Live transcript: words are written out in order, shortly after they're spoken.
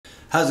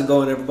How's it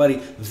going, everybody?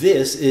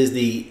 This is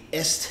the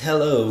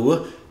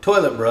Estelo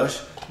toilet brush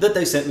that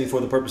they sent me for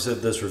the purpose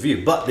of this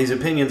review, but these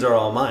opinions are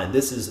all mine.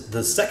 This is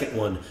the second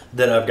one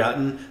that I've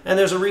gotten, and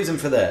there's a reason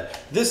for that.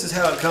 This is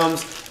how it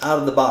comes out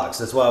of the box.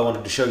 That's why I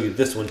wanted to show you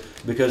this one,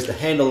 because the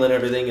handle and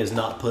everything is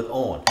not put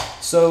on.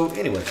 So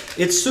anyway,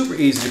 it's super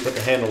easy to put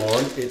the handle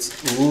on.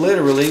 It's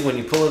literally, when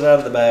you pull it out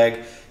of the bag,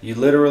 you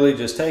literally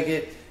just take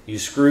it, you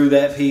screw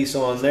that piece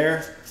on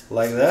there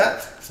like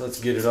that. So let's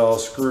get it all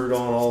screwed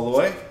on all the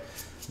way.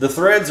 The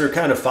threads are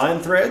kind of fine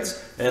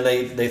threads, and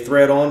they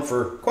thread on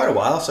for quite a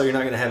while, so you're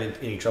not going to have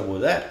any trouble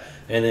with that.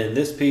 And then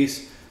this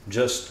piece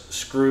just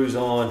screws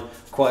on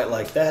quite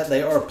like that.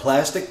 They are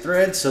plastic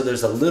threads, so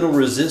there's a little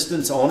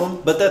resistance on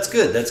them, but that's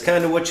good. That's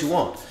kind of what you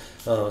want.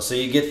 So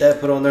you get that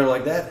put on there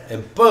like that,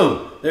 and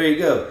boom, there you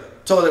go.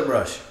 Toilet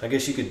brush. I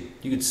guess you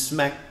could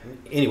smack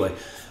anyway.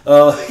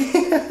 So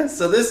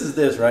this is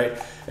this,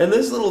 right? And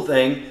this little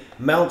thing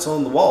mounts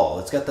on the wall.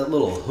 It's got that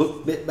little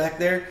hook bit back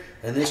there,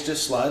 and this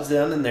just slides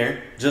down in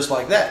there just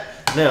like that.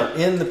 Now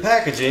in the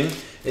packaging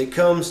it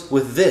comes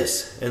with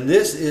this, and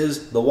this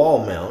is the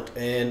wall mount,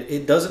 and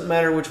it doesn't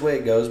matter which way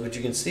it goes, but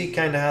you can see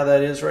kind of how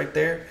that is right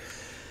there.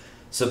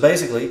 So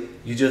basically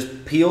you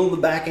just peel the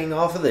backing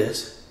off of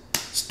this,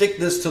 stick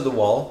this to the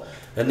wall,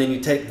 and then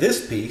you take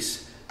this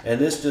piece and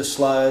this just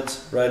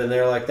slides right in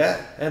there like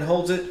that and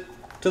holds it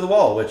to the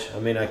wall, which I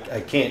mean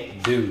I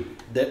can't do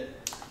that.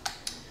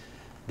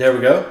 There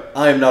we go.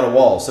 I am not a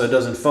wall, so it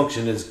doesn't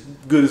function as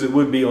good as it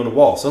would be on a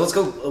wall. So let's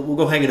go, we'll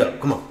go hang it up.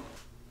 Come on.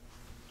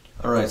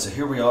 All right, so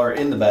here we are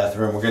in the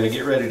bathroom. We're going to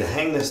get ready to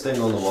hang this thing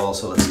on the wall.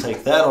 So let's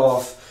take that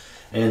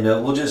off, and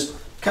we'll just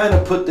kind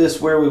of put this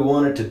where we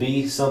want it to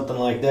be, something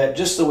like that,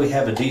 just so we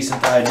have a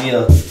decent idea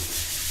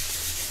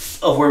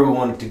of where we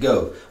want it to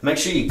go. Make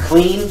sure you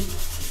clean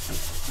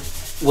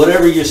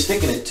whatever you're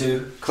sticking it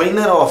to. Clean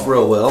that off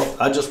real well.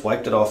 I just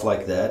wiped it off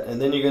like that,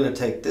 and then you're going to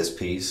take this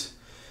piece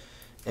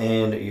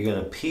and you're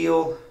going to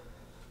peel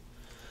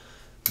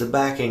the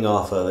backing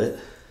off of it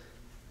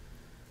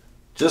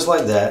just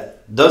like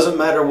that. Doesn't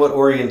matter what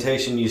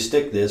orientation you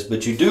stick this,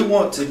 but you do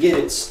want to get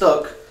it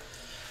stuck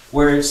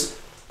where it's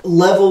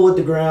level with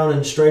the ground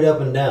and straight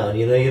up and down.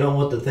 You know, you don't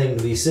want the thing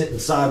to be sitting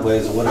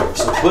sideways or whatever.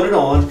 So put it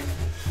on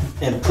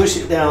and push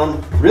it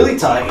down really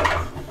tight,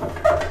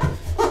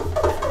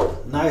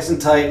 nice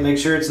and tight. Make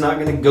sure it's not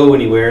going to go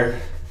anywhere.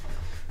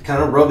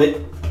 Kind of rub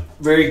it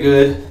very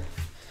good.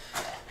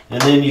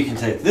 And then you can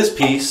take this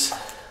piece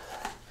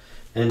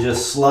and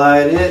just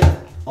slide it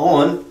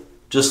on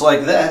just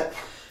like that,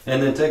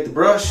 and then take the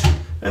brush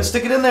and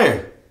stick it in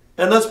there,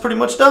 and that's pretty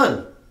much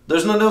done.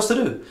 There's nothing else to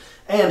do.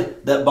 And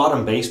that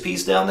bottom base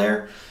piece down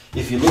there,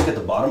 if you look at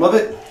the bottom of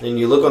it and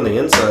you look on the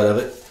inside of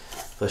it,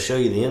 if I show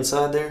you the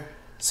inside there,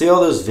 see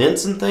all those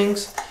vents and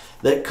things?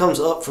 That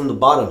comes up from the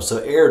bottom, so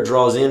air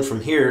draws in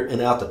from here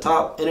and out the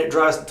top, and it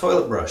dries the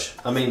toilet brush.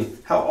 I mean,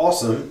 how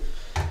awesome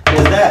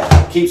is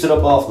that? Keeps it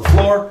up off the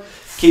floor,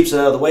 keeps it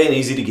out of the way and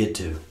easy to get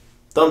to.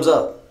 Thumbs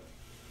up.